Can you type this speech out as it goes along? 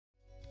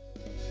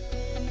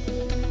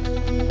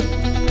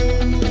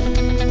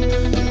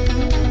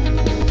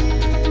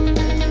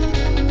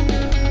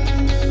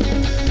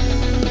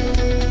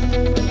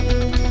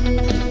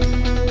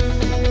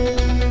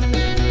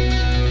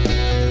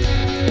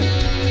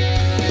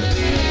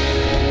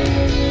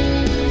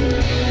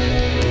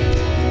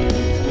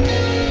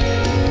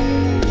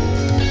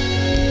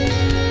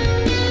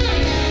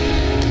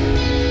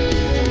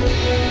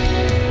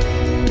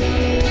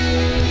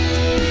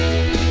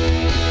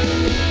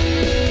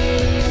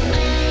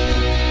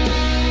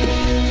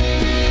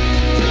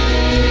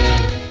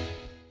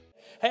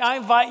I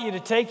invite you to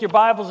take your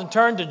Bibles and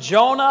turn to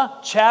Jonah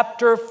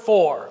chapter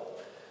 4.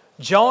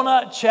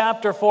 Jonah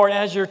chapter 4. And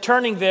as you're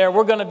turning there,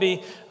 we're going to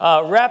be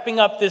wrapping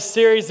up this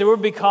series that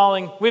we've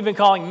been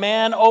calling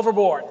Man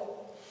Overboard.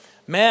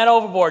 Man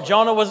overboard.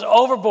 Jonah was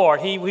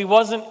overboard. He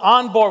wasn't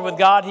on board with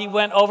God. He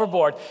went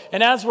overboard.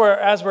 And as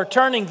we're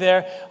turning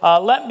there,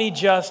 let me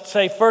just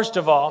say, first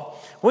of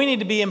all, we need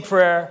to be in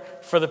prayer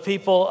for the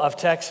people of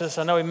Texas.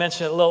 I know we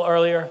mentioned it a little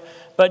earlier,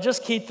 but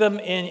just keep them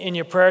in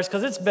your prayers,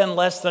 because it's been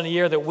less than a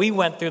year that we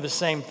went through the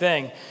same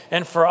thing.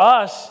 And for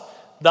us,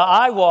 the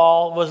eye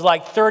wall was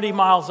like 30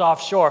 miles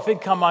offshore. If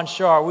it'd come on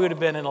shore, we would have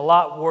been in a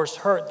lot worse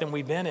hurt than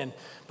we've been in.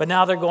 But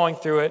now they're going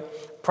through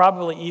it,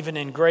 probably even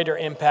in greater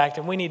impact.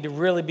 And we need to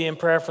really be in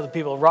prayer for the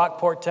people of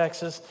Rockport,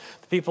 Texas,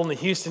 the people in the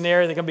Houston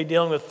area. They're going to be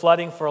dealing with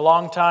flooding for a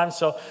long time.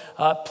 So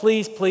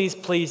please, please,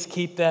 please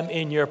keep them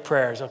in your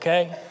prayers,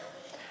 okay?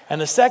 And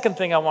the second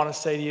thing I want to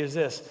say to you is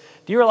this.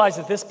 Do you realize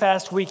that this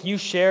past week you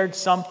shared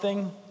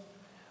something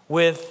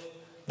with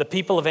the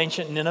people of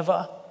ancient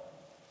Nineveh?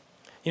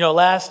 You know,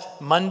 last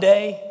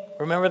Monday,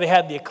 remember they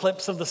had the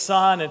eclipse of the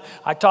sun, and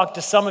I talked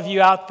to some of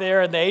you out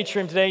there in the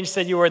atrium today, and you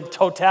said you were in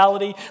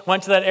totality,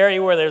 went to that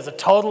area where there's a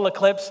total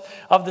eclipse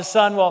of the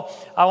sun. Well,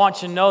 I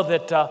want you to know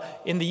that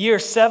in the year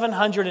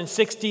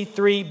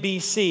 763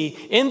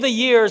 BC, in the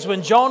years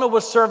when Jonah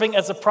was serving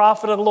as a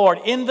prophet of the Lord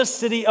in the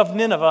city of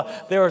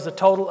Nineveh, there was a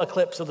total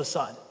eclipse of the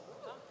sun.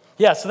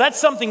 Yeah, so that's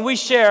something we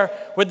share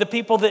with the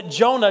people that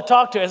Jonah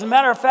talked to. As a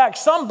matter of fact,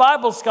 some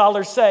Bible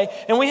scholars say,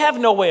 and we have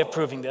no way of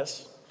proving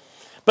this,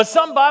 but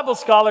some Bible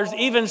scholars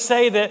even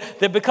say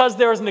that because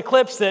there was an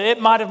eclipse, that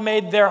it might have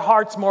made their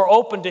hearts more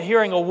open to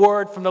hearing a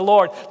word from the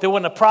Lord, that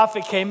when a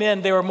prophet came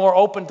in, they were more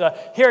open to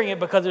hearing it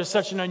because it was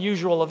such an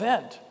unusual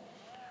event.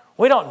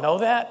 We don't know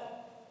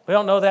that. We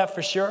don't know that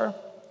for sure.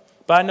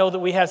 But I know that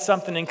we have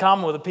something in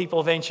common with the people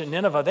of ancient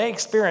Nineveh. They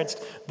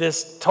experienced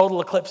this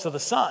total eclipse of the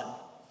sun.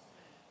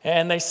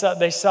 And they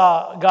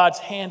saw God's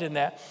hand in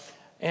that.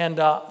 And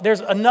there's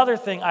another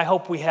thing I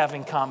hope we have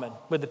in common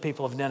with the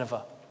people of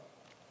Nineveh.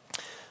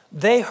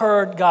 They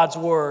heard God's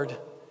word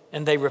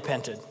and they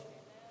repented.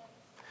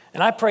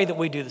 And I pray that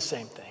we do the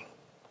same thing.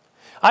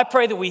 I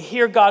pray that we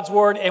hear God's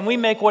word and we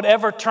make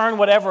whatever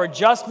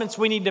adjustments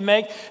we need to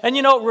make. And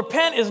you know,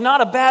 repent is not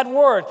a bad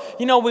word.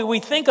 You know, we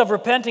think of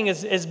repenting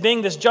as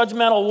being this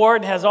judgmental word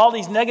and has all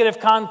these negative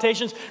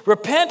connotations.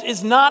 Repent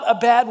is not a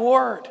bad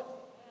word.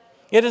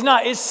 It is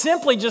not. It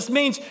simply just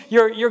means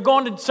you're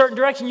going to a certain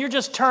direction. You're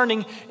just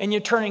turning, and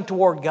you're turning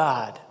toward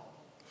God.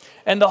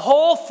 And the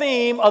whole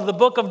theme of the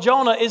book of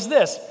Jonah is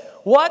this.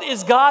 What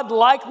is God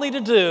likely to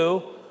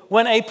do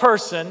when a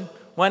person,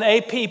 when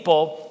a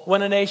people,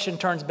 when a nation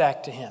turns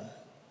back to him?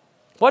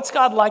 What's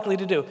God likely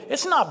to do?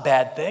 It's not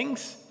bad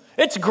things.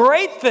 It's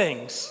great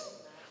things.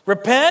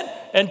 Repent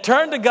and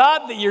turn to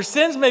God that your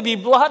sins may be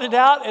blotted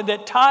out and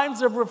that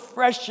times of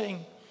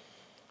refreshing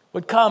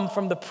would come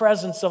from the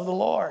presence of the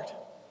Lord.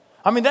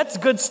 I mean, that's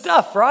good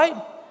stuff, right?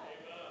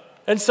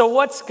 And so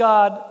what's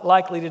God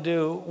likely to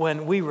do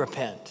when we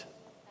repent?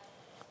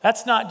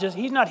 That's not just,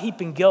 he's not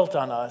heaping guilt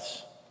on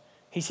us.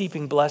 He's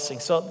heaping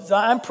blessings. So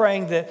I'm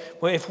praying that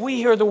if we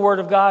hear the word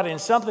of God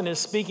and something is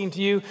speaking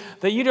to you,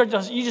 that you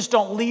just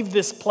don't leave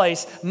this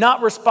place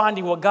not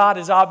responding what God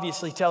is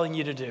obviously telling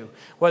you to do.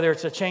 Whether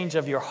it's a change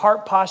of your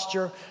heart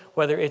posture,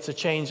 whether it's a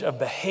change of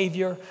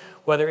behavior,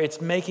 whether it's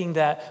making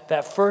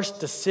that first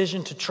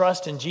decision to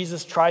trust in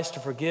Jesus Christ to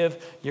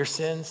forgive your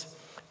sins,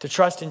 to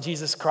trust in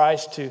Jesus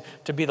Christ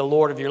to be the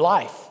Lord of your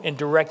life and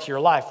direct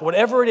your life.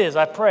 Whatever it is,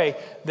 I pray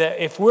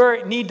that if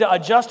we need to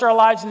adjust our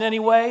lives in any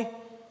way,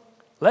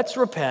 let's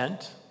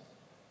repent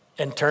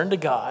and turn to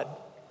God,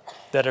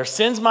 that our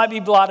sins might be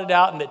blotted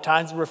out and that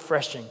times of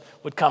refreshing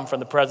would come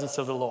from the presence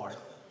of the Lord.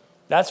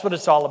 That's what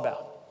it's all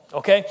about.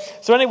 Okay?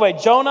 So anyway,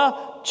 Jonah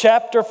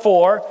chapter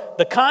 4,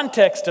 the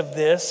context of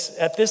this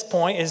at this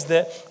point is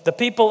that the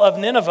people of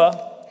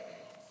Nineveh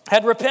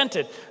had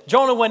repented.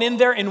 Jonah went in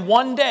there in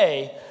one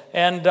day,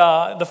 and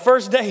the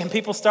first day, and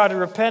people started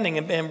repenting,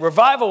 and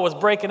revival was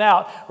breaking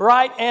out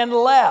right and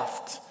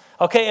left.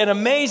 Okay, an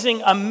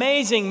amazing,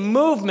 amazing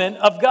movement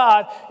of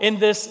God in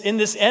this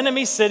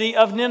enemy city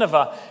of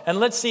Nineveh. And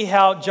let's see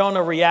how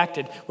Jonah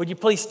reacted. Would you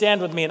please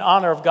stand with me in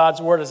honor of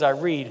God's word as I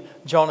read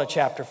Jonah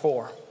chapter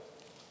 4.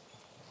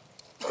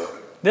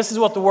 This is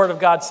what the word of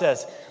God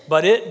says.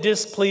 But it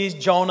displeased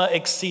Jonah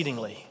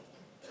exceedingly,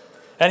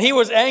 and he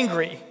was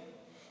angry.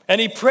 And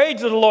he prayed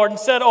to the Lord and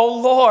said, "O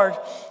Lord,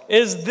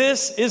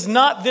 is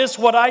not this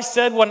what I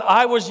said when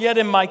I was yet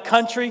in my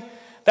country?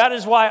 That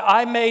is why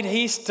I made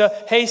haste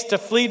to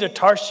flee to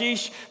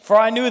Tarshish, for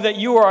I knew that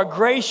you are a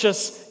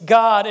gracious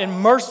God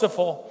and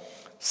merciful,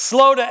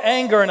 slow to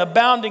anger and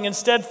abounding in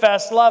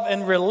steadfast love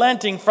and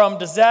relenting from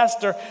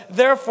disaster.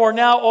 Therefore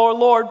now, O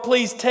Lord,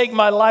 please take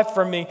my life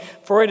from me,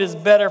 for it is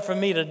better for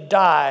me to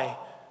die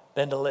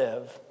than to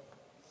live."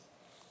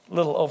 A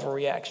little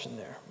overreaction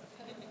there.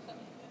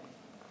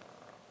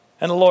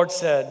 And the Lord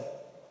said,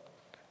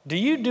 "Do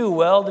you do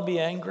well to be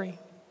angry?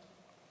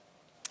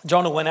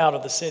 Jonah went out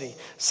of the city,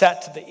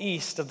 sat to the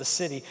east of the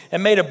city,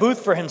 and made a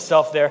booth for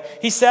himself there.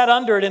 He sat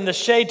under it in the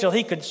shade till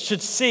he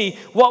should see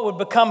what would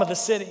become of the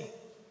city.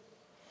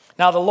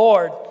 Now the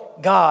Lord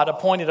God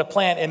appointed a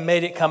plant and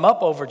made it come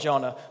up over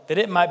Jonah, that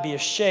it might be a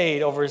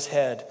shade over his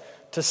head,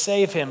 to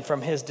save him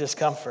from his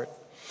discomfort.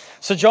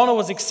 So Jonah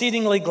was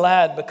exceedingly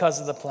glad because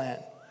of the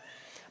plant.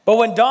 But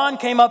when dawn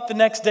came up the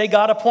next day,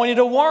 God appointed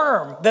a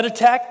worm that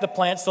attacked the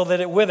plant so that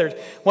it withered.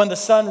 When the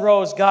sun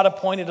rose, God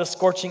appointed a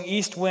scorching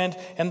east wind,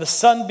 and the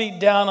sun beat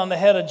down on the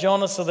head of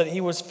Jonah so that he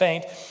was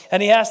faint.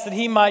 And he asked that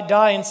he might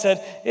die and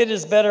said, "It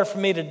is better for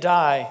me to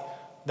die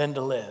than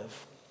to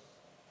live."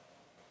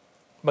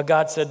 But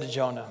God said to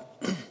Jonah,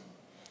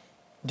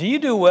 "Do you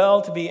do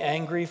well to be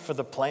angry for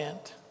the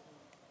plant?"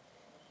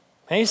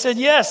 And he said,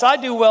 "Yes, I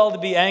do well to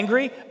be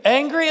angry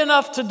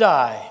enough to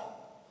die."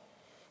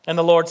 And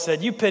the Lord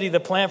said, "You pity the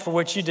plant for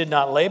which you did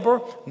not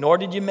labor, nor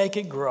did you make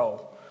it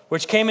grow,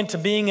 which came into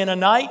being in a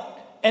night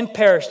and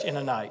perished in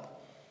a night.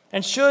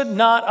 And should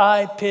not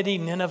I pity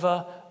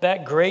Nineveh,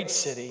 that great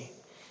city,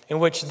 in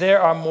which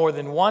there are more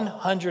than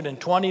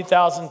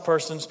 120,000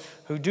 persons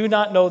who do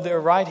not know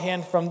their right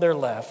hand from their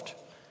left,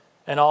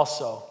 and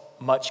also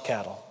much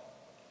cattle?"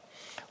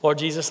 Lord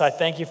Jesus, I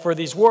thank you for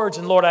these words.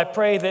 And Lord, I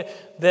pray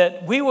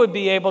that we would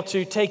be able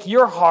to take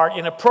your heart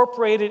and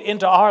appropriate it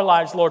into our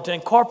lives, Lord, to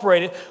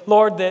incorporate it.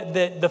 Lord,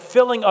 that the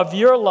filling of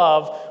your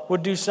love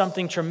would do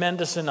something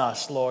tremendous in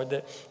us, Lord,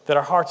 that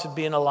our hearts would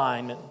be in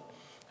alignment.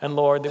 And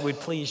Lord, that we'd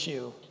please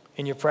you.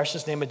 In your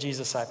precious name of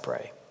Jesus, I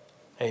pray.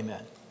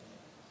 Amen.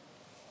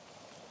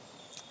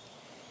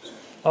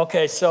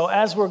 Okay, so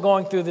as we're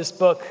going through this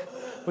book,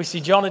 we see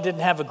Jonah didn't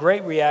have a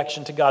great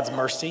reaction to God's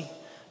mercy.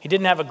 He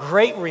didn't have a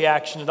great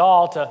reaction at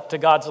all to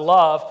God's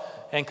love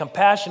and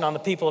compassion on the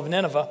people of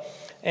Nineveh.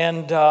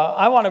 And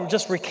I want to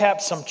just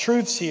recap some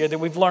truths here that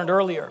we've learned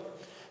earlier.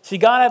 See,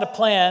 God had a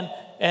plan,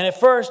 and at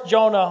first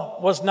Jonah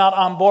was not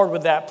on board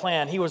with that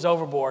plan. He was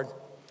overboard.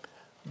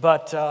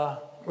 But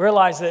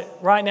realize that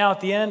right now at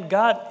the end,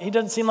 he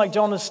doesn't seem like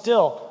Jonah's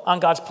still on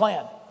God's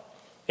plan.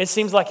 It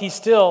seems like he's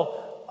still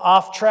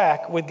off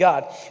track with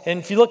God. And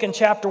if you look in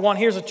chapter 1,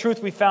 here's a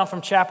truth we found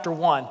from chapter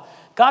 1.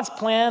 God's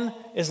plan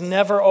is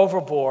never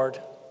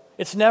overboard.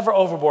 It's never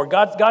overboard.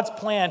 God's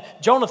plan,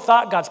 Jonah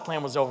thought God's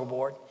plan was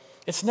overboard.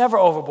 It's never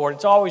overboard.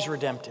 It's always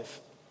redemptive.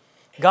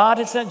 God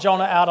had sent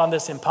Jonah out on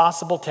this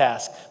impossible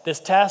task, this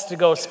task to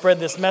go spread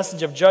this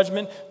message of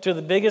judgment to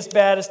the biggest,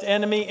 baddest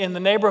enemy in the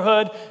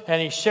neighborhood, and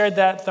he shared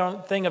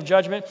that thing of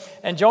judgment.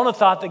 And Jonah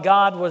thought that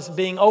God was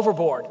being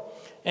overboard,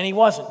 and he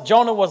wasn't.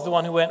 Jonah was the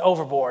one who went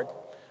overboard,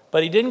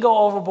 but he didn't go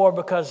overboard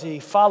because he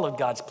followed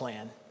God's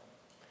plan.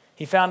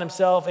 He found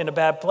himself in a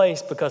bad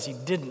place because he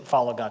didn't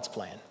follow God's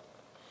plan.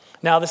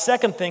 Now, the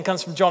second thing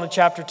comes from Jonah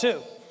chapter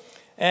 2.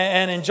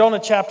 And in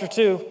Jonah chapter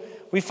 2,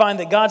 we find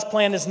that God's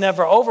plan is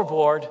never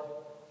overboard,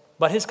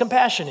 but his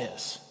compassion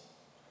is.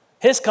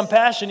 His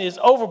compassion is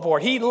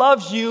overboard. He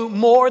loves you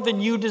more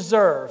than you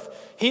deserve.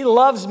 He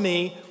loves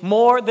me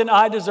more than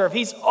I deserve.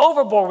 He's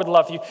overboard with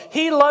love for you.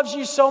 He loves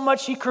you so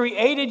much, he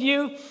created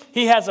you.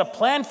 He has a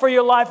plan for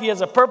your life. He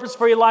has a purpose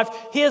for your life.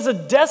 He has a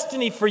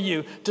destiny for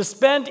you to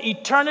spend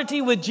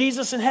eternity with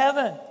Jesus in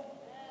heaven.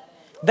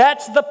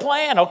 That's the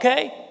plan,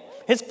 okay?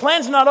 His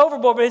plan's not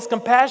overboard, but his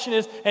compassion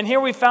is. And here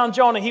we found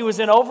Jonah. He was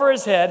in over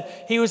his head.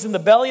 He was in the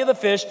belly of the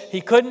fish.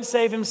 He couldn't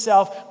save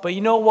himself. But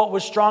you know what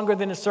was stronger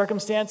than his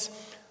circumstance?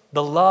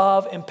 The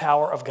love and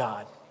power of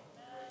God.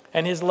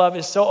 And his love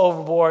is so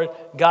overboard,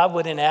 God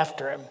went in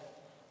after him,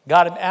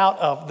 got him out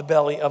of the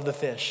belly of the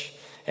fish.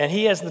 And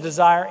he has the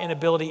desire and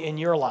ability in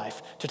your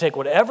life to take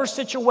whatever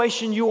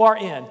situation you are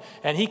in,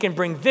 and he can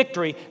bring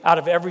victory out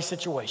of every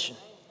situation.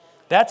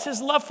 That's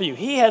his love for you.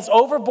 He has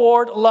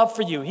overboard love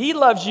for you. He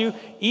loves you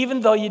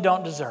even though you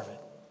don't deserve it.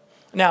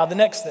 Now, the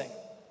next thing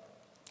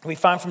we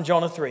find from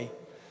Jonah 3,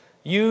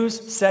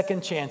 use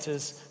second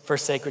chances for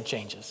sacred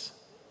changes.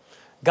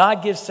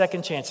 God gives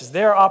second chances.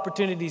 There are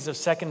opportunities of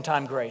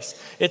second-time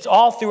grace. It's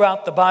all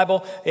throughout the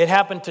Bible. It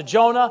happened to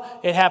Jonah.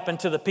 It happened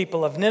to the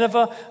people of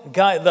Nineveh.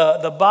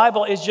 The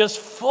Bible is just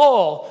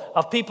full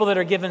of people that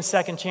are given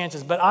second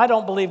chances. But I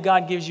don't believe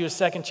God gives you a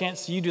second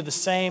chance so you do the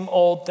same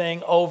old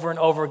thing over and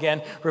over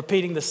again,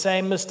 repeating the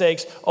same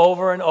mistakes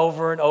over and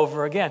over and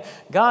over again.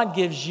 God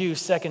gives you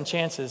second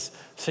chances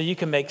so you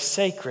can make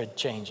sacred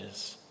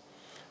changes,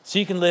 so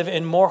you can live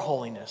in more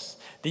holiness,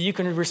 that you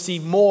can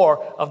receive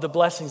more of the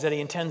blessings that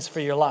he intends for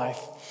your life.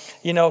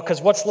 You know,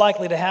 because what's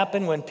likely to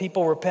happen when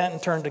people repent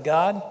and turn to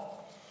God?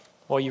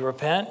 Well, you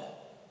repent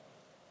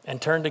and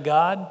turn to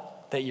God,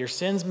 that your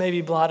sins may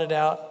be blotted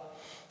out,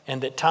 and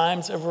that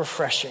times of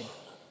refreshing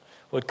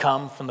would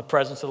come from the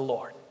presence of the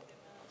Lord.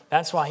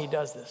 That's why he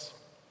does this.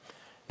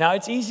 Now,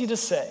 it's easy to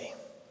say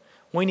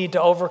we need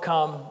to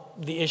overcome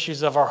the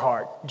issues of our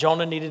heart.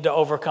 Jonah needed to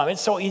overcome. It's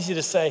so easy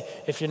to say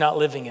if you're not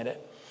living in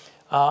it.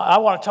 I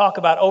want to talk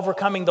about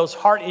overcoming those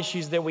heart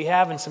issues that we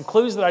have and some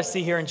clues that I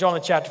see here in Jonah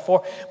chapter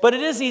 4. But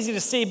it is easy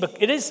to see, but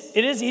it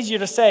is easier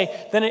to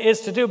say than it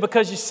is to do,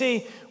 because you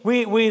see,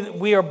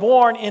 we are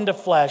born into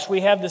flesh.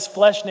 We have this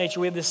flesh nature.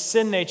 We have this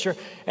sin nature.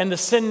 And the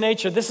sin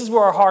nature, this is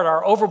where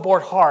our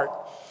overboard heart,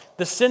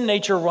 the sin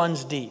nature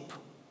runs deep.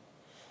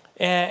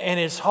 And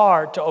it's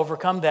hard to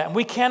overcome that. And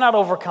we cannot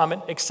overcome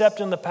it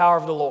except in the power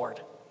of the Lord.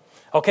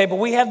 Okay, but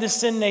we have this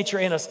sin nature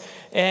in us.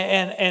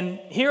 And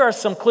here are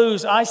some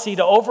clues I see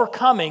to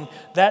overcoming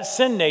that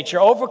sin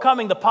nature,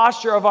 overcoming the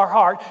posture of our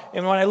heart.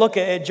 And when I look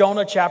at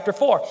Jonah chapter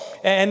 4.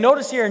 And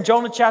notice here in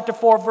Jonah chapter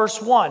 4,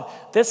 verse 1,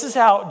 this is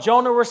how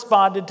Jonah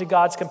responded to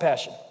God's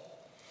compassion.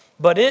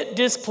 But it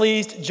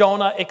displeased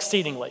Jonah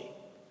exceedingly.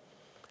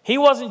 He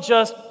wasn't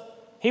just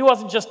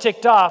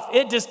ticked off.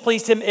 It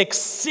displeased him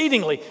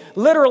exceedingly.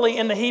 Literally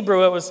in the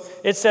Hebrew,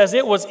 it says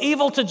it was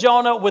evil to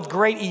Jonah with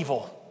great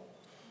evil.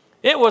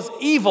 It was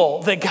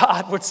evil that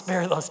God would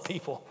spare those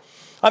people.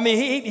 I mean,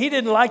 he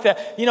didn't like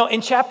that. You know,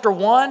 in chapter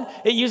 1,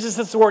 it uses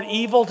this word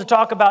evil to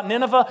talk about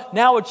Nineveh.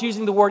 Now it's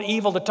using the word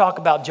evil to talk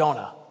about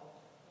Jonah.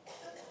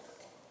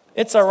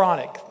 It's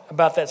ironic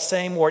about that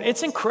same word.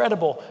 It's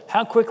incredible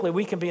how quickly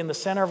we can be in the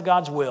center of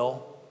God's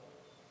will,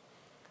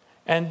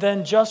 and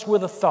then just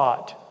with a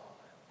thought,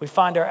 we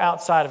find our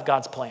outside of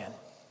God's plan.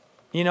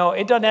 You know,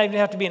 it doesn't even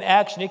have to be an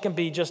action. It can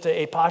be just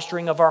a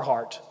posturing of our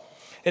heart.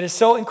 It is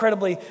so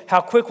incredibly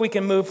how quick we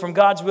can move from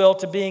God's will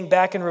to being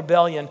back in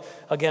rebellion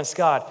against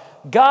God.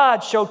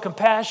 God showed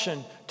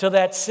compassion to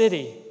that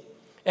city,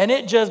 and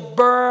it just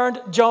burned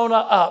Jonah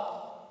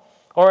up.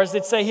 Or as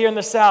they'd say here in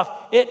the South,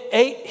 it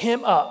ate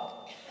him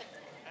up.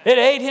 It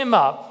ate him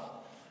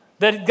up.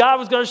 That God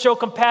was going to show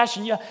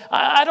compassion. Yeah,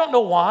 I don't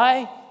know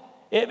why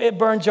it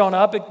burned Jonah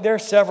up. There are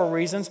several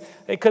reasons.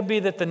 It could be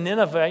that the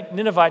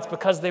Ninevites,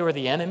 because they were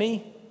the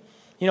enemy.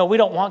 You know, we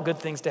don't want good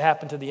things to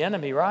happen to the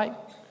enemy, right?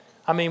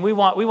 I mean, we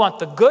want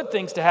the good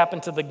things to happen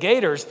to the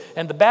gators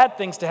and the bad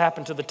things to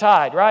happen to the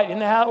tide, right? Isn't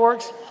that how it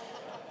works?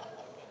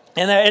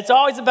 And it's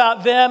always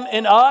about them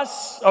and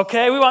us,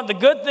 okay? We want the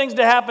good things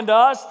to happen to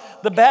us,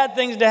 the bad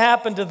things to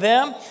happen to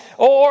them.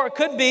 Or it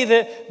could be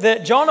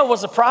that Jonah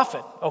was a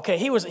prophet, okay?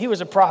 He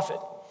was a prophet.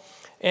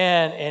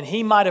 And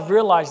he might have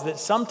realized that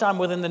sometime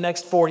within the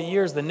next 40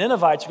 years, the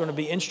Ninevites are going to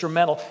be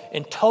instrumental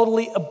in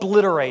totally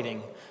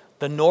obliterating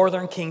the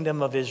northern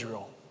kingdom of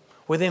Israel.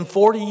 Within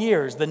 40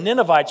 years, the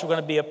Ninevites were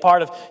going to be a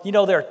part of, you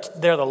know, they're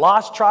the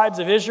lost tribes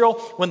of Israel.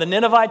 When the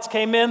Ninevites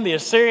came in, the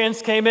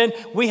Assyrians came in.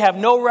 We have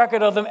no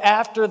record of them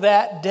after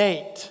that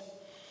date.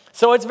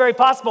 So it's very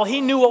possible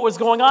he knew what was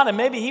going on, and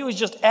maybe he was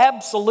just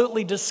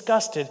absolutely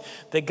disgusted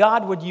that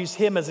God would use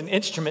him as an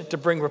instrument to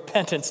bring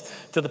repentance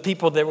to the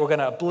people that were going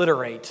to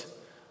obliterate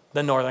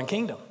the northern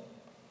kingdom.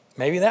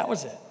 Maybe that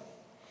was it.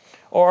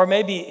 Or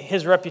maybe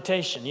his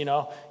reputation, you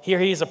know. Here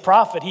he's a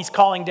prophet. He's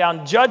calling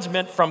down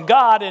judgment from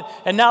God,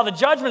 and now the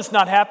judgment's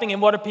not happening,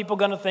 and what are people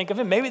going to think of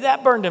him? Maybe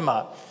that burned him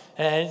up.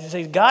 And he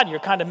says, God, you're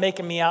kind of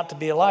making me out to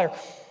be a liar.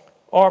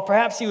 Or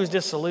perhaps he was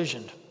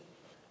disillusioned.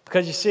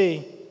 Because you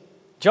see,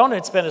 Jonah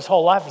had spent his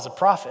whole life as a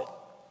prophet.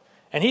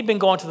 And he'd been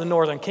going to the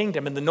northern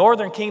kingdom. And the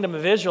northern kingdom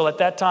of Israel at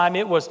that time,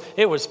 it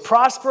was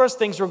prosperous.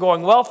 Things were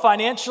going well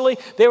financially.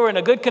 They were in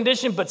a good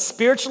condition, but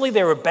spiritually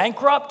they were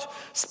bankrupt.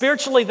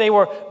 Spiritually they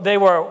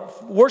were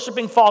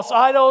worshiping false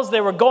idols. They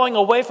were going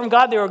away from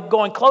God. They were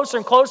going closer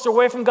and closer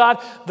away from God.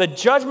 The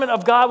judgment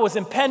of God was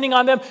impending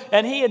on them.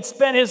 And he had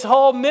spent his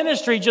whole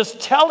ministry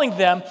just telling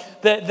them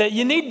that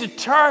you need to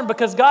turn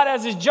because God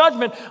has his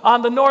judgment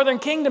on the northern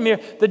kingdom here.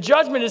 The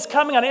judgment is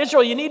coming on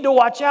Israel. You need to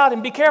watch out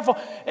and be careful.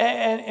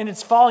 And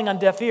it's falling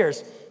on deaf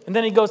ears. And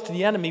then he goes to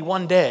the enemy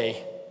one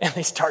day and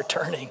they start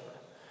turning.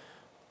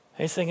 And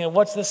he's thinking,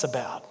 what's this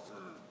about?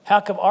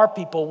 How come our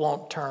people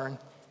won't turn,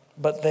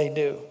 but they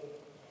do?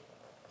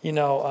 You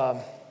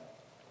know,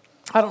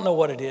 I don't know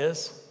what it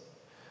is,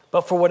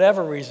 but for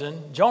whatever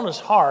reason, Jonah's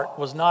heart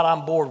was not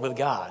on board with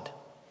God.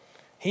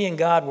 He and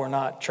God were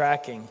not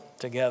tracking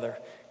together.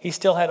 He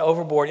still had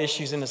overboard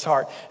issues in his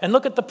heart. And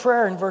look at the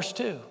prayer in verse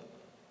 2.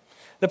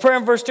 The prayer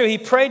in verse 2, he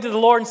prayed to the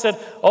Lord and said,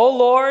 "O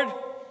Lord,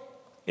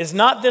 is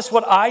not this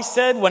what I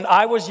said when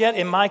I was yet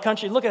in my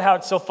country?" Look at how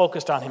it's so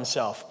focused on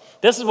himself.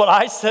 This is what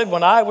I said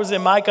when I was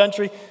in my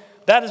country.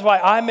 That is why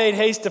I made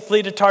haste to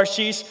flee to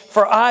Tarshish,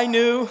 for I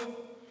knew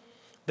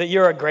that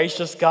you're a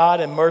gracious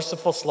God and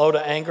merciful, slow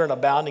to anger and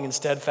abounding in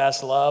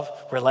steadfast love,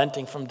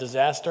 relenting from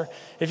disaster.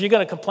 If you're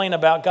going to complain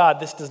about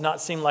God, this does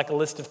not seem like a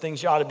list of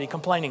things you ought to be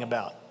complaining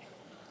about.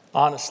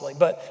 Honestly,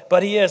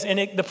 but he is.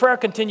 And the prayer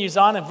continues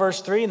on in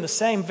verse 3 in the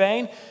same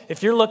vein.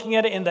 If you're looking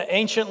at it in the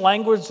ancient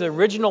language, the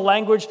original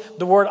language,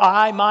 the word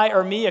I, my,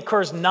 or me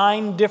occurs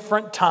 9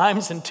 different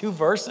times in 2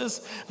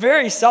 verses.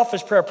 Very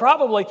selfish prayer.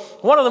 Probably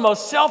one of the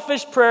most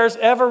selfish prayers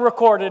ever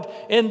recorded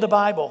in the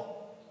Bible.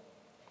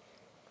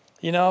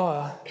 You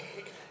know,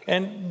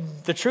 and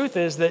the truth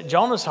is that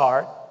Jonah's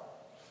heart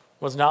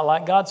was not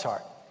like God's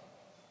heart.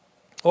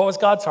 What was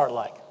God's heart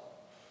like?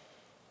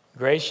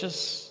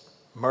 Gracious,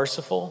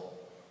 merciful,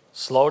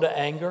 slow to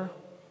anger,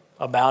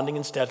 abounding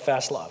in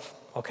steadfast love.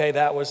 Okay,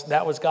 that was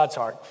God's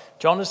heart.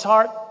 Jonah's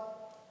heart,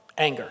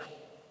 anger.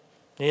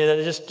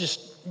 Yeah,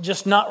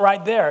 just not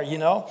right there, you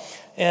know.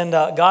 And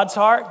God's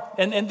heart,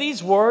 and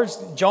these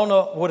words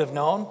Jonah would have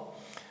known: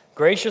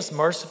 gracious,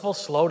 merciful,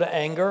 slow to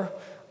anger,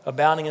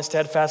 abounding in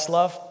steadfast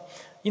love.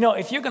 You know,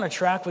 if you're going to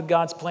track with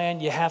God's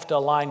plan, you have to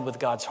align with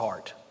God's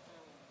heart.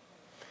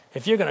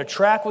 If you're going to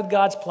track with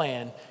God's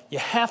plan, you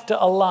have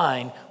to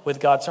align with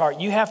God's heart.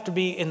 You have to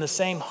be in the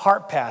same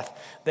heart path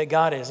that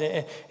God is.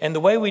 And the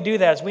way we do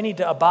that is we need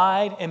to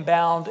abide and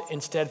abound in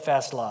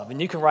steadfast love.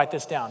 And you can write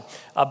this down.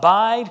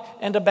 Abide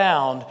and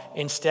abound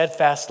in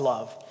steadfast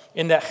love.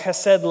 In that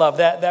chesed love,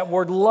 that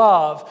word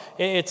love,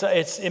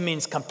 it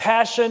means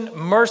compassion,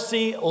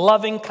 mercy,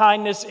 loving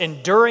kindness,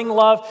 enduring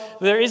love.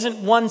 There isn't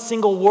one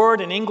single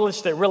word in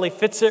English that really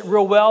fits it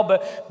real well,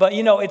 but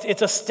you know,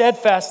 it's a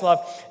steadfast love,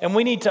 and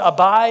we need to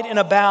abide and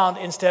abound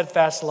in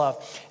steadfast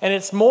love. And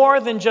it's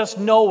more than just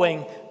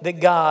knowing that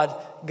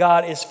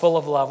God is full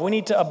of love. We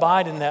need to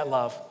abide in that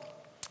love.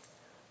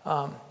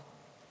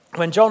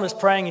 When Jonah's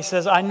praying, he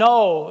says, I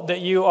know that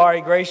you are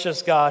a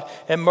gracious God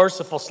and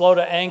merciful, slow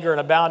to anger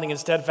and abounding in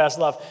steadfast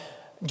love.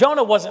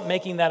 Jonah wasn't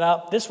making that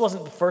up. This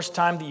wasn't the first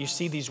time that you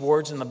see these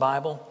words in the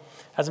Bible.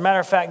 As a matter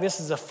of fact, this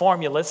is a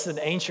formula. This is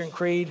an ancient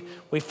creed.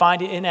 We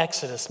find it in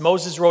Exodus.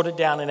 Moses wrote it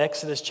down in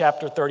Exodus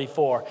chapter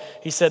 34.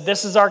 He said,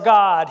 this is our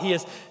God. He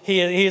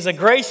is a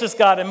gracious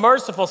God and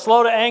merciful,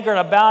 slow to anger and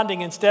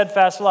abounding in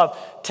steadfast love.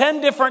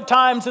 10 different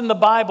times in the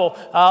Bible,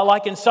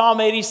 like in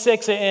Psalm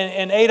 86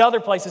 and 8 other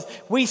places,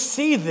 we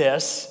see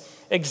this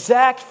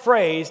exact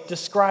phrase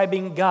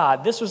describing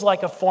God. This was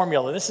like a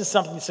formula. This is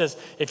something that says,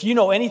 if you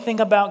know anything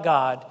about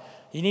God,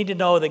 you need to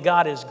know that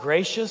God is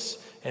gracious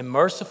and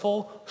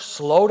merciful,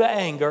 slow to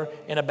anger,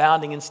 and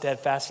abounding in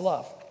steadfast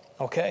love.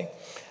 Okay?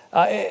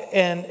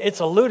 And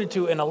it's alluded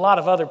to in a lot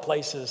of other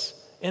places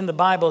in the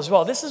Bible as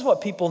well. This is what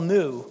people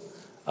knew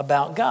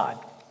about God.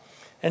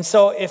 And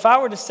so if I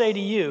were to say to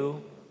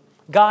you,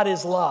 God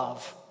is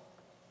love,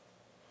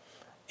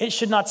 it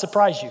should not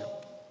surprise you.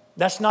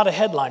 That's not a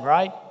headline,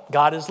 right?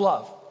 God is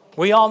love.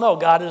 We all know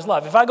God is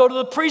love. If I go to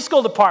the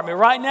preschool department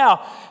right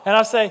now and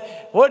I say,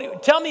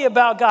 tell me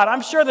about God,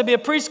 I'm sure there'd be a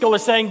preschooler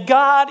saying,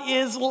 God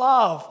is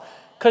love.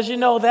 Because you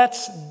know,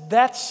 that's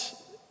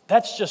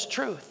just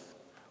truth.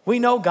 We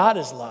know God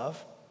is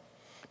love.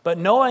 But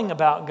knowing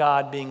about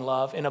God being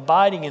love and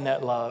abiding in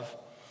that love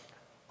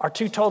are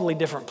two totally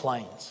different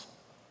planes.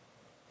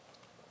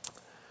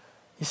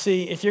 You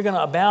see, if you're going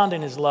to abound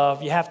in his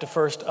love, you have to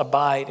first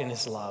abide in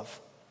his love.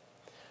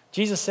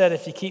 Jesus said,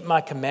 if you keep my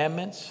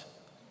commandments,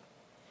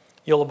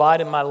 you'll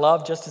abide in my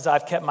love just as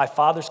I've kept my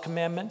Father's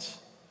commandments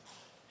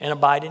and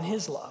abide in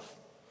his love.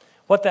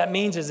 What that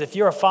means is if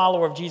you're a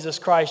follower of Jesus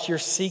Christ, you're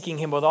seeking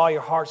him with all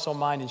your heart, soul,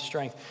 mind, and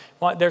strength.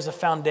 Well, there's a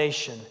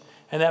foundation,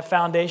 and that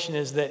foundation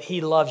is that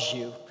he loves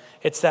you.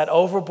 It's that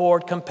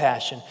overboard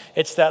compassion.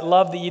 It's that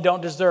love that you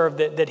don't deserve,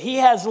 that he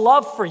has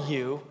love for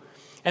you,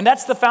 and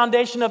that's the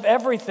foundation of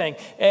everything.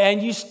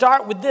 And you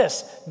start with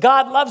this: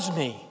 God loves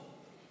me.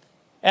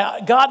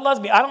 God loves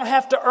me. I don't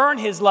have to earn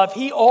his love.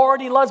 He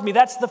already loves me.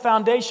 That's the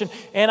foundation.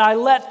 And I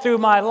let through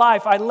my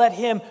life, I let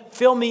him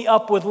fill me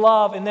up with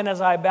love. And then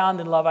as I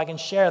abound in love, I can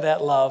share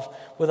that love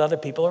with other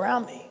people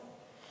around me.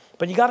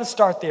 But you got to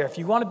start there. If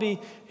you want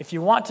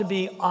to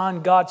be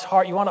on God's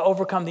heart, you want to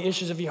overcome the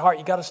issues of your heart,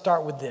 you got to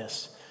start with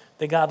this: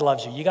 that God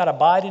loves you. You got to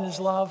abide in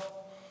his love,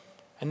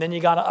 and then you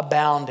got to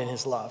abound in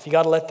his love. You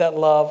got to let that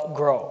love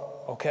grow,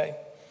 okay?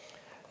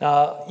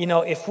 Now, you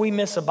know, if we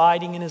miss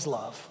abiding in his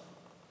love,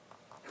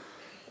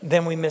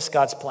 then we miss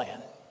God's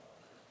plan.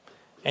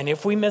 And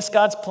if we miss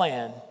God's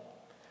plan,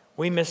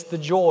 we miss the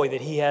joy that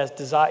he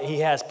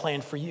has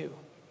planned for you.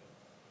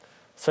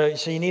 So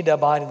you need to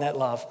abide in that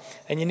love.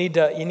 And you need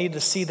to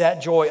see that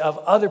joy of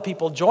other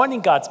people joining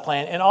God's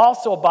plan and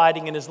also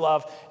abiding in his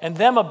love and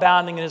them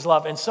abounding in his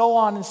love, and so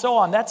on and so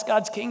on. That's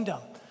God's kingdom.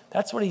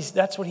 That's what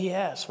he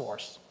has for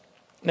us.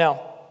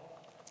 Now,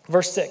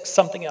 verse 6,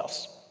 something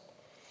else.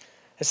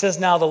 It says,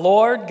 now the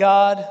Lord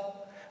God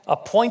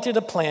appointed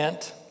a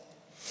plant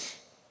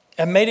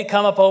and made it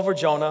come up over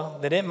Jonah,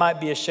 that it might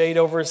be a shade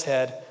over his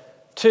head,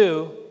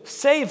 to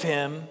save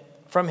him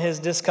from his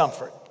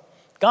discomfort.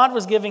 God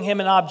was giving him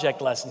an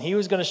object lesson. He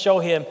was going to show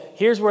him,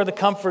 here's where the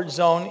comfort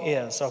zone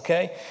is,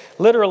 okay?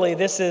 Literally,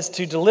 this is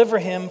to deliver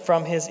him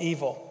from his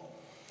evil.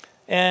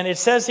 And it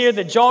says here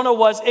that Jonah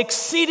was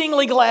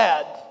exceedingly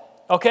glad,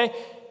 okay?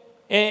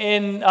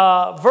 In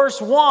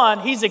verse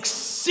 1, he's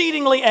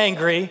exceedingly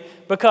angry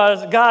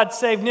because God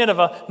saved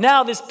Nineveh.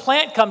 Now this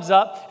plant comes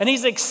up, and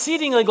he's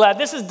exceedingly glad.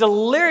 This is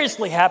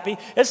deliriously happy.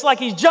 It's like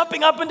he's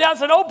jumping up and down,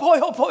 saying, oh boy,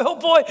 oh boy, oh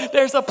boy,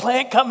 there's a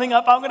plant coming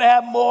up. I'm going to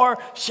have more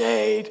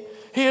shade.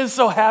 He is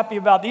so happy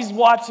about it. He's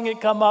watching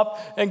it come up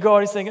and grow,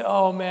 and he's thinking,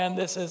 oh man,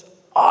 this is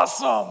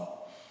awesome.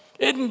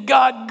 Isn't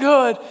God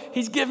good?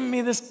 He's giving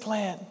me this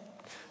plant,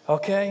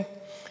 okay?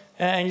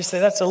 And you say,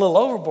 that's a little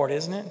overboard,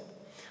 isn't it?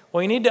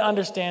 Well, you need to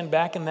understand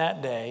back in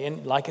that day,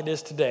 and like it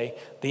is today,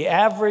 the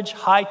average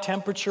high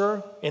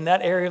temperature in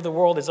that area of the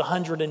world is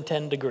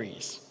 110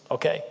 degrees,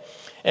 okay?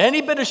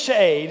 Any bit of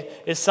shade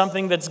is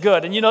something that's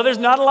good. And you know, there's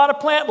not a lot of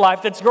plant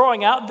life that's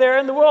growing out there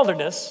in the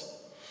wilderness.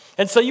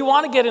 And so you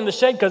want to get in the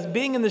shade, because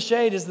being in the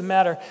shade is the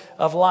matter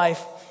of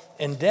life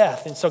and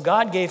death. And so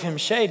God gave him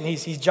shade, and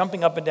he's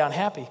jumping up and down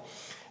happy.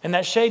 And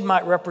that shade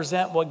might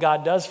represent what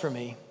God does for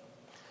me.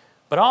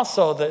 But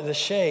also the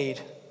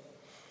shade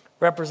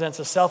represents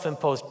a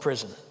self-imposed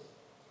prison.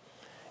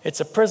 It's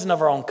a prison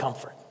of our own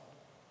comfort.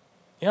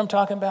 You know what I'm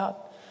talking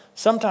about?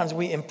 Sometimes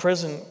we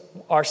imprison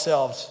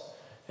ourselves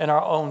in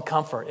our own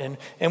comfort,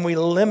 and we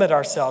limit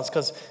ourselves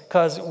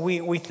because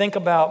we think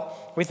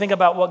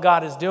about what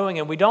God is doing,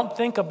 and we don't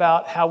think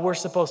about how we're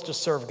supposed to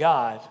serve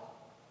God.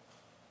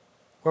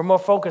 We're more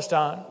focused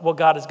on what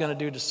God is going to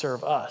do to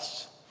serve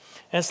us.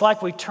 And it's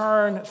like we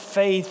turn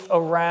faith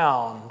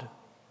around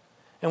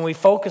and we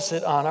focus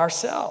it on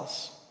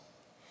ourselves.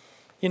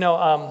 You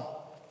know,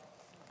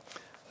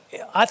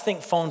 I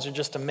think phones are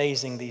just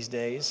amazing these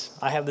days.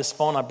 I have this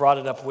phone, I brought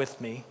it up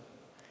with me.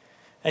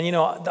 And you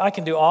know, I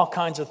can do all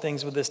kinds of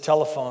things with this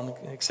telephone,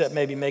 except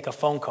maybe make a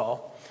phone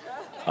call.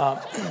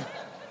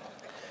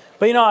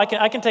 But you know, I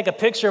can take a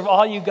picture of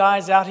all you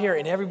guys out here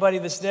and everybody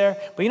that's there.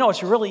 But you know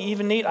what's really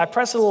even neat? I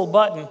press a little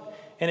button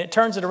and it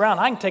turns it around.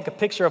 I can take a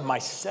picture of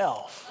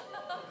myself.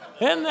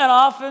 Isn't that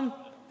often?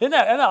 Isn't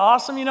that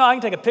awesome? You know, I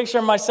can take a picture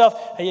of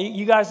myself. Hey,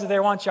 you guys are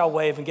there. Why don't y'all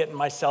wave and get in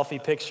my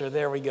selfie picture?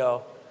 There we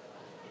go.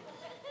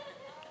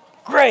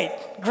 Great.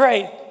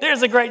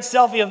 There's a great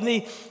selfie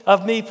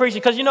of me preaching.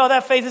 Because you know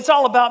that faith, it's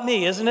all about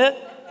me, isn't it?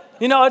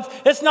 You know,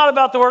 it's not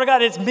about the Word of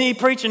God. It's me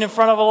preaching in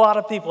front of a lot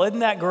of people. Isn't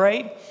that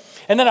great?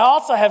 And then I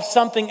also have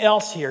something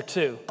else here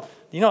too.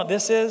 You know what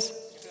this is?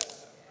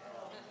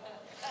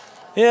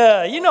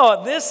 Yeah, you know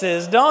what this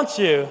is, don't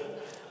you?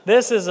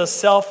 This is a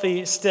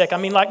selfie stick. I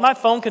mean, like my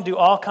phone can do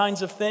all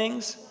kinds of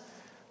things,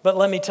 but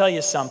let me tell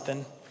you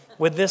something.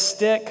 With this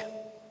stick,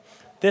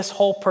 this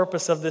whole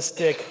purpose of this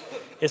stick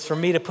is for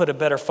me to put a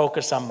better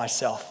focus on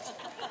myself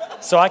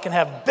so I can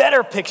have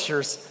better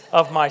pictures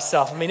of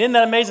myself. I mean, isn't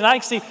that amazing? I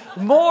can see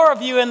more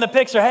of you in the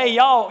picture. Hey,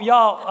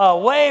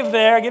 y'all wave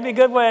there. Give me a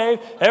good wave.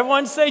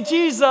 Everyone say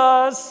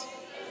Jesus.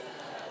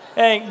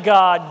 Ain't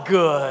God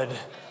good?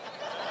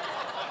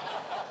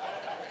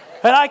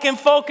 And I can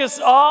focus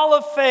all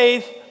of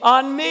faith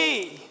on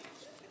me.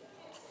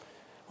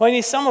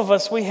 Well, some of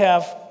us, we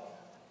have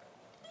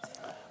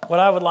what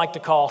I would like to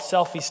call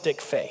selfie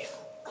stick faith.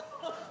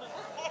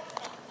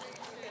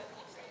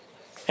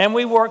 And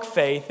we work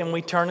faith and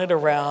we turn it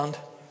around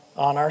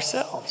on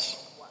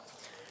ourselves.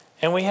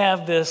 And we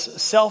have this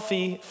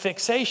selfie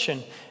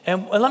fixation.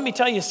 And let me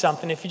tell you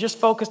something. If you're just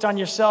focused on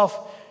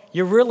yourself,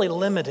 you're really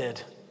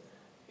limited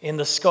in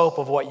the scope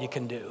of what you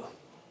can do.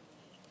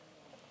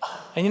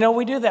 And you know,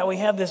 we do that. We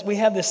have this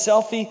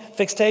selfie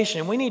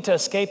fixation. We need to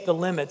escape the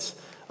limits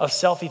of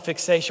selfie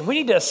fixation. We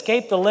need to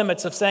escape the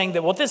limits of saying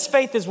that, well, this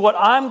faith is what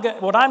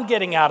I'm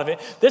getting out of it.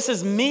 This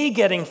is me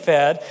getting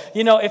fed.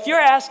 You know, if you're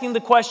asking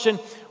the question,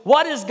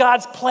 what is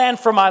God's plan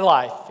for my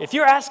life? If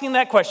you're asking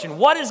that question,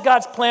 what is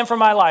God's plan for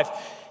my life?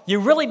 You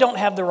really don't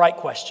have the right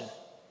question.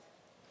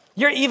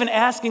 You're even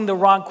asking the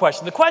wrong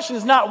question. The question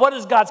is not, what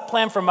is God's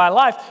plan for my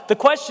life? The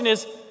question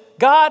is,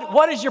 God,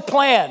 what is your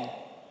plan?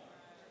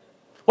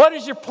 What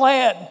is your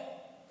plan?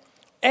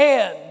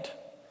 And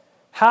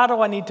how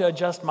do I need to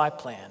adjust my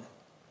plan?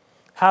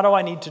 How do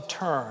I need to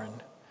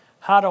turn?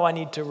 How do I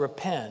need to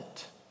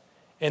repent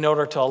in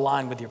order to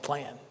align with your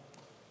plan?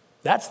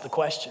 That's the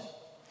question.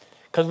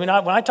 Because when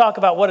I talk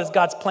about what is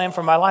God's plan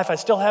for my life, I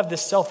still have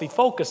this selfie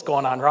focus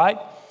going on, right?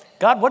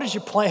 God, what is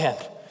your plan?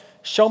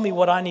 Show me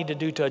what I need to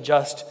do to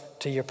adjust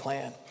to your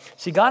plan.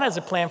 See, God has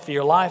a plan for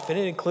your life, and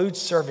it includes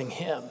serving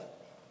Him.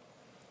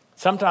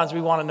 Sometimes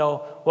we want to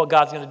know what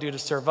God's going to do to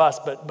serve us,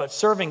 but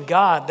serving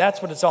God,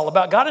 that's what it's all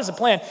about. God has a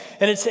plan,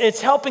 and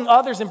it's helping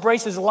others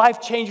embrace His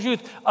life-changing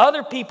truth.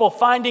 Other people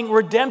finding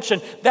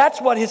redemption. That's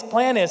what His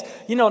plan is.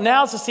 You know,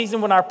 now's the season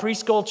when our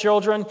preschool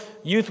children,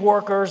 youth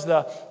workers,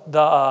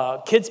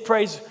 the kids'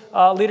 praise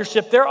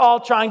leadership, they're all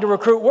trying to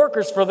recruit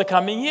workers for the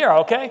coming year,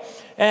 okay?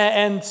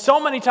 And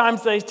so many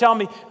times they tell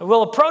me,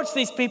 we'll approach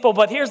these people,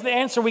 but here's the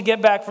answer we get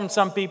back from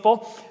some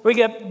people. We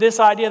get this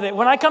idea that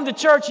when I come to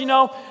church, you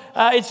know,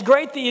 it's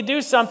great that you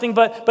do something,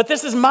 but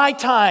this is my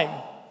time.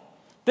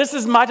 This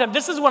is my time.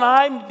 This is when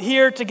I'm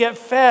here to get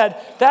fed.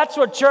 That's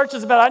what church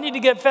is about. I need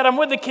to get fed. I'm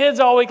with the kids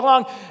all week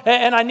long,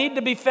 and I need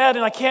to be fed,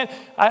 and I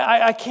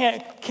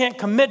can't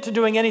commit to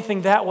doing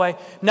anything that way.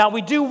 Now,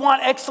 we do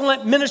want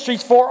excellent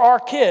ministries for our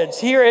kids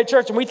here at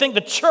church, and we think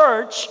the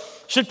church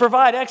should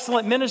provide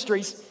excellent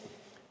ministries.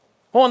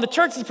 Well, when the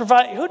church is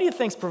providing, who do you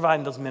think is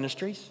providing those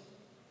ministries?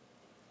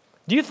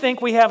 Do you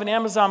think we have an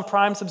Amazon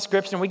Prime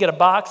subscription and we get a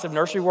box of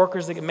nursery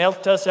workers that get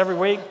mailed to us every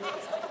week?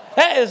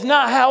 That is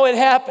not how it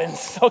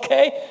happens,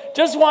 okay?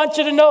 Just want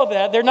you to know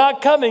that. They're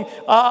not coming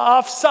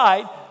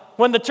off-site.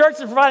 When the church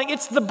is providing,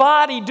 it's the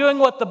body doing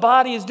what the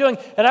body is doing.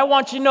 And I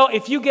want you to know,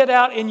 if you get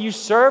out and you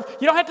serve,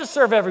 you don't have to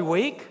serve every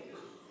week.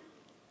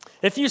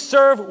 If you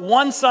serve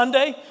one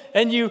Sunday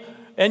and you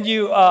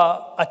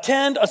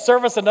attend a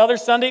service another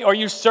Sunday, or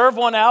you serve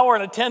 1 hour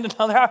and attend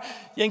another hour,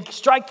 you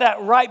strike that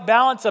right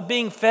balance of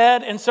being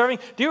fed and serving.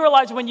 Do you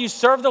realize when you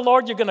serve the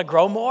Lord, you're going to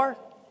grow more?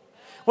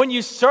 When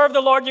you serve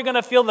the Lord, you're going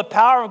to feel the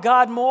power of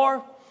God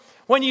more.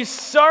 When you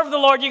serve the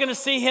Lord, you're going to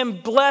see Him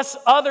bless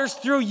others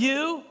through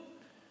you.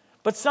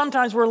 But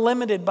sometimes we're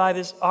limited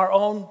by our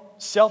own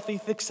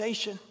selfie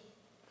fixation,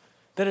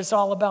 that it's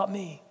all about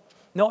me.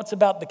 No, it's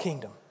about the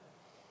kingdom.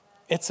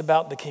 It's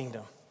about the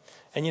kingdom.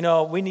 And you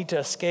know, we need to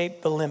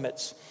escape the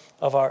limits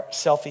of our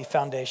selfie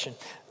foundation.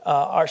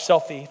 our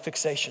selfie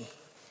fixation.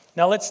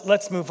 Now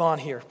let's move on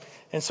here.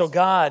 And so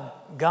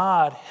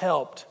God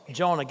helped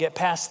Jonah get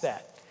past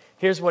that.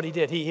 Here's what he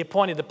did. He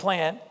appointed the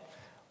plant,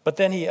 but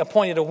then he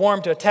appointed a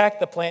worm to attack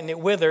the plant and it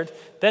withered.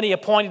 Then he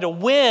appointed a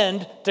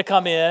wind to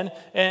come in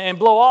and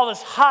blow all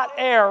this hot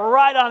air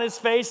right on his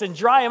face and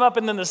dry him up.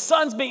 And then the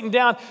sun's beating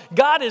down.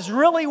 God is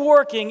really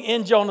working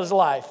in Jonah's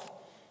life.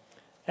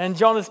 And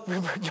Jonah's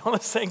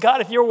saying,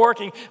 God, if you're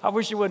working, I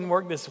wish you wouldn't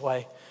work this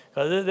way.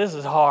 Because this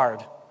is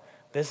hard.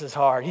 This is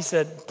hard. He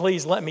said,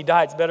 please let me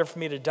die. It's better for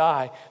me to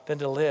die than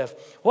to live.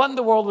 What in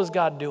the world was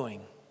God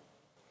doing?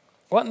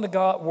 What in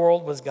the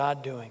world was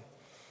God doing?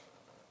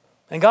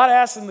 And God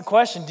asked him the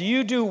question, do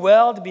you do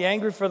well to be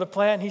angry for the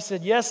plant? And he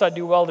said, yes, I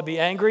do well to be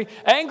angry.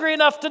 Angry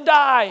enough to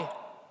die.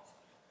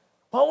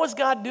 What was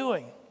God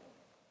doing?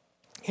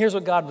 Here's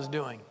what God was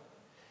doing.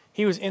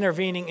 He was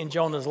intervening in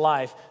Jonah's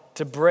life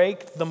to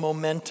break the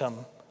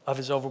momentum of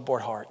his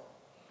overboard heart.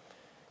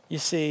 You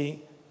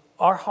see,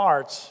 our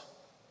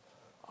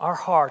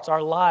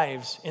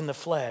lives in the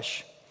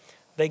flesh,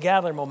 they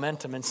gather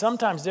momentum. And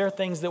sometimes there are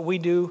things that we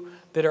do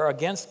that are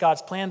against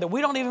God's plan that we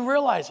don't even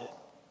realize it.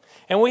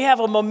 And we have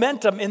a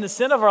momentum in the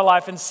sin of our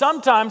life. And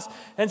sometimes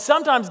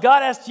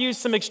God has to use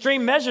some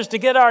extreme measures to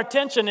get our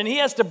attention. And he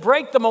has to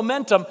break the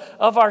momentum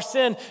of our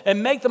sin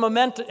and break the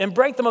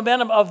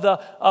momentum of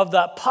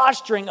the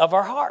posturing of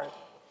our heart.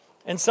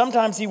 And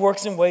sometimes he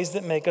works in ways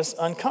that make us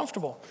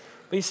uncomfortable.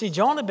 But you see,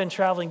 Jonah had been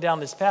traveling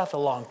down this path a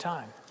long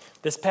time.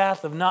 This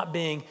path of not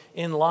being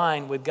in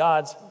line with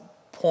God's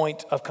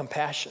point of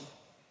compassion.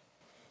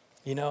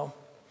 You know?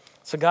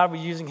 So God was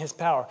using his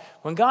power.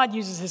 When God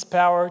uses his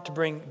power to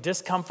bring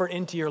discomfort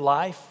into your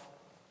life,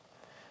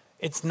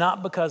 it's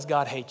not because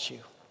God hates you.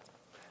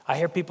 I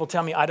hear people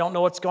tell me, I don't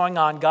know what's going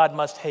on, God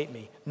must hate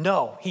me.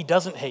 No, he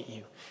doesn't hate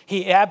you.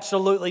 He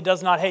absolutely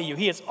does not hate you.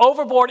 He is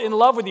overboard in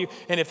love with you.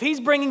 And if he's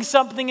bringing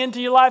something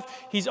into your life,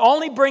 he's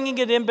only bringing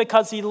it in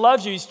because he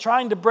loves you. He's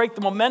trying to break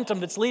the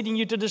momentum that's leading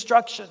you to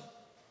destruction.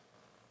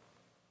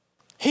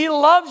 He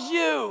loves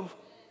you.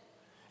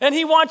 And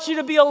he wants you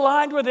to be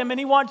aligned with him. And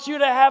he wants you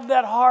to have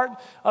that heart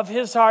of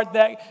his heart,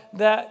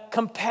 that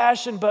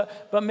compassion.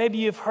 But maybe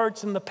you've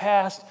hurts in the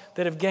past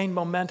that have gained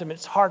momentum.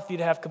 It's hard for you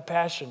to have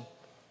compassion.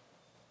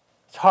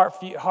 It's hard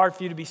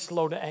for you to be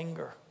slow to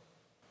anger.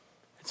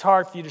 It's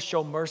hard for you to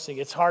show mercy.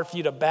 It's hard for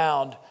you to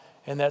abound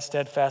in that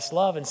steadfast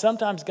love. And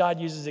sometimes God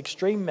uses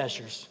extreme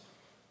measures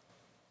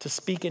to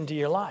speak into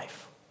your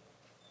life.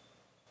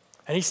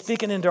 And he's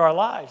speaking into our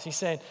lives. He's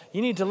saying,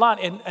 you need to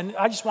line. And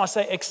I just want to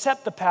say,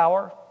 accept the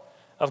power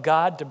of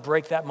God to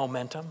break that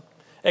momentum.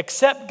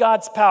 Accept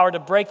God's power to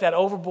break that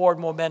overboard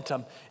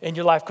momentum in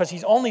your life because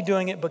he's only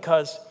doing it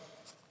because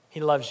he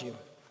loves you.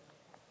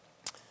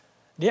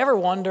 Do you ever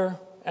wonder,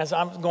 as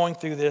I'm going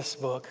through this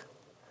book,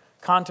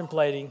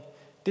 contemplating,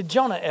 did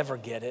Jonah ever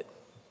get it?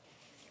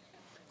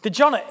 Did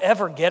Jonah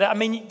ever get it? I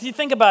mean, do you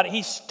think about it?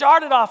 He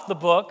started off the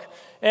book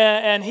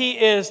and he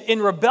is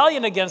in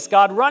rebellion against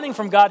God, running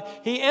from God.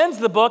 He ends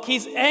the book,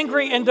 he's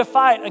angry and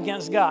defiant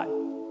against God.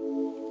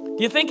 Do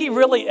you think he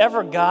really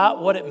ever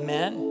got what it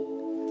meant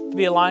to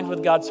be aligned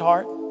with God's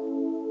heart?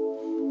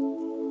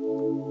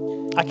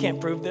 I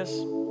can't prove this,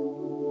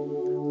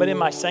 but in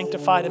my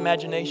sanctified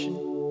imagination,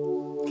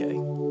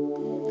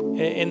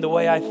 in the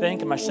way I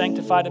think, in my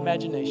sanctified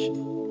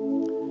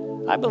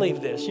imagination, I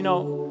believe this. You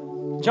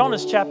know,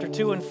 Jonah's chapter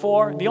 2 and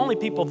 4, the only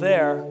people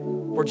there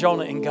were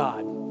Jonah and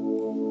God.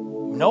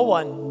 No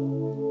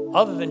one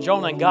other than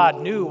Jonah and God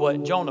knew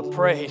what Jonah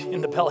prayed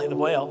in the belly of the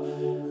whale.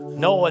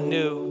 No one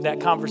knew that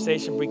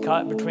conversation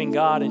between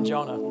God and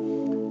Jonah.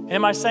 And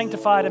in my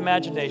sanctified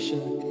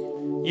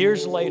imagination,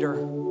 years later,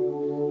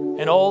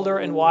 an older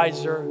and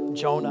wiser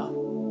Jonah,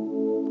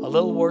 a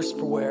little worse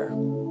for wear,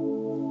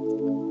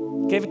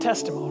 gave a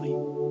testimony.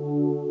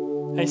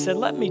 And he said,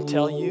 let me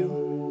tell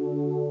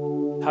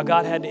you how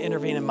God had to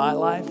intervene in my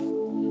life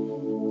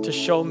to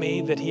show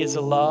me that he is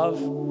a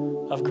love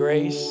of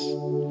grace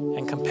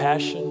and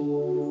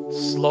compassion,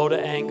 slow to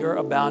anger,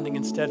 abounding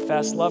in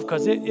steadfast love,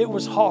 because it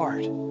was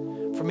hard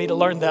for me to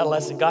learn that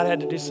lesson. God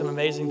had to do some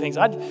amazing things.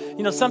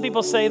 Some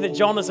people say that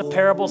Jonah's a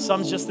parable,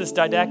 some's just this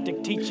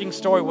didactic teaching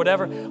story,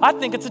 whatever. I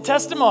think it's a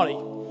testimony.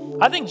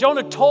 I think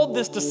Jonah told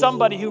this to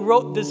somebody who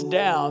wrote this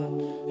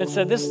down and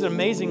said, this is an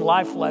amazing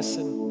life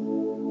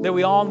lesson that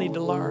we all need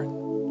to learn.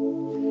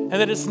 And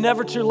that it's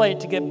never too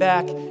late to get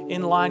back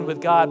in line with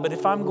God. But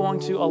if I'm going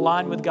to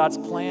align with God's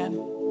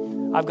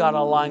plan, I've got to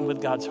align with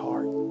God's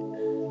heart.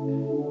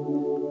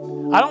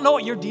 I don't know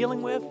what you're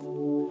dealing with.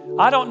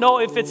 I don't know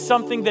if it's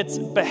something that's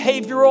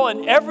behavioral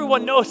and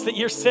everyone knows that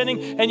you're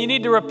sinning and you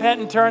need to repent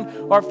and turn,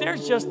 or if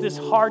there's just this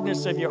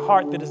hardness of your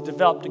heart that has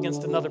developed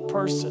against another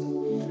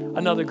person,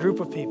 another group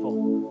of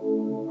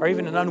people, or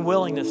even an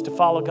unwillingness to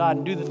follow God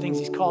and do the things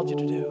he's called you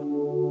to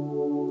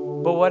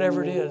do. But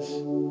whatever it is,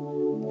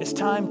 it's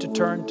time to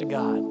turn to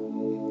God.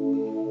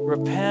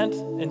 Repent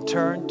and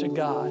turn to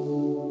God,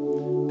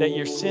 that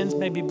your sins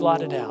may be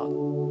blotted out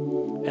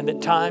and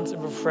that times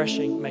of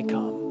refreshing may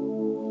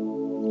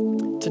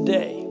come.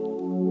 Today,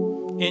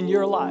 in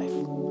your life,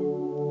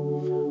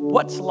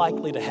 what's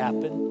likely to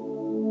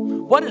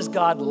happen? What is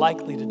God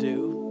likely to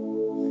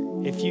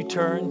do if you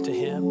turn to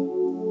Him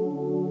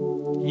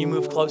and you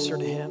move closer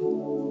to Him?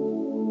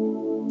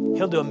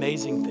 He'll do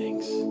amazing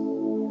things.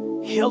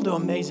 He'll do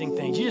amazing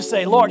things. You just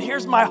say, Lord,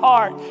 here's my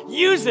heart.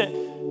 Use it.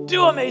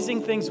 Do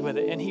amazing things with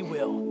it. And He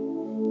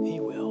will. He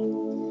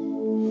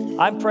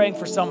will. I'm praying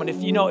for someone.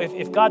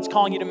 If God's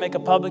calling you to make a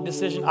public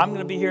decision, I'm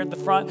going to be here at the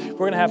front.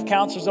 We're going to have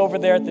counselors over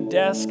there at the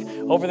desk,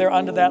 over there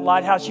under that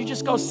lighthouse. You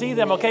just go see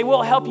them, okay?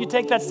 We'll help you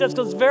take that step,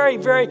 because it's very,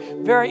 very,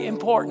 very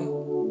important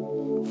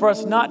for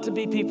us not to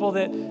be people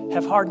that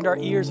have hardened our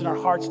ears and our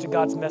hearts to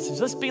God's message.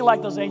 Let's be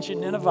like those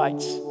ancient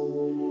Ninevites,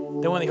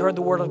 that when they heard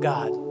the word of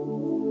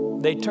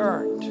God, they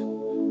turned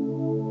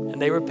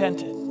and they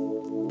repented.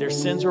 Their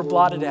sins were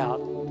blotted out,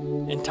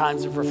 and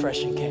times of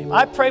refreshing came.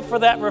 I pray for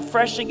that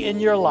refreshing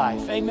in your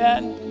life.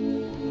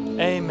 Amen.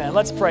 Amen.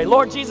 Let's pray.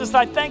 Lord Jesus,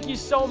 I thank you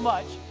so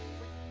much.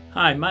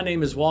 Hi, my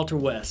name is Walter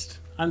West.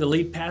 I'm the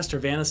lead pastor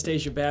of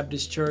Anastasia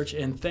Baptist Church,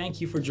 and thank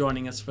you for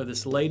joining us for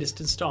this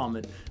latest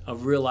installment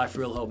of Real Life,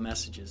 Real Hope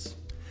messages.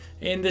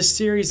 In this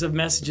series of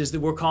messages that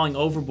we're calling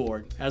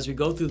Overboard, as we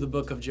go through the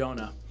book of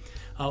Jonah,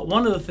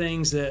 one of the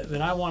things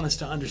that I want us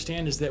to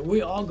understand is that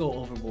we all go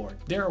overboard.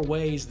 There are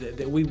ways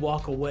that we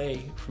walk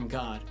away from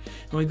God.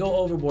 When we go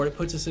overboard, it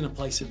puts us in a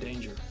place of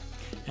danger.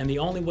 And the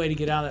only way to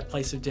get out of that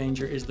place of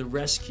danger is the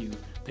rescue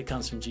that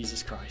comes from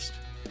Jesus Christ.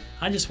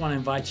 I just want to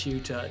invite you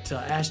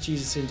to ask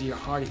Jesus into your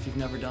heart if you've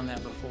never done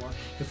that before.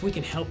 If we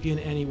can help you in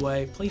any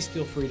way, please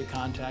feel free to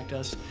contact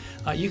us.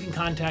 You can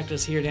contact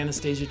us here at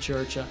Anastasia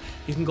Church.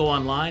 You can go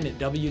online at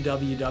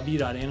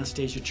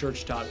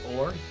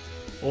www.anastasiachurch.org.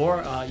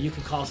 Or you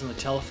can call us on the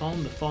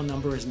telephone. The phone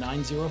number is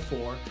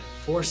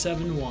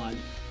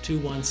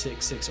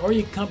 904-471-2166. Or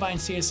you can come by and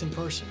see us in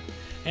person.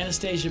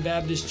 Anastasia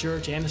Baptist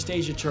Church,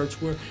 Anastasia Church,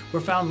 we're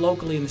found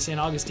locally in the St.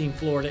 Augustine,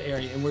 Florida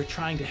area, and we're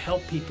trying to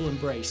help people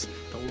embrace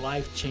the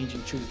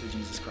life-changing truth of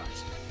Jesus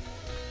Christ.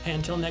 And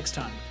until next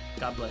time,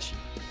 God bless you.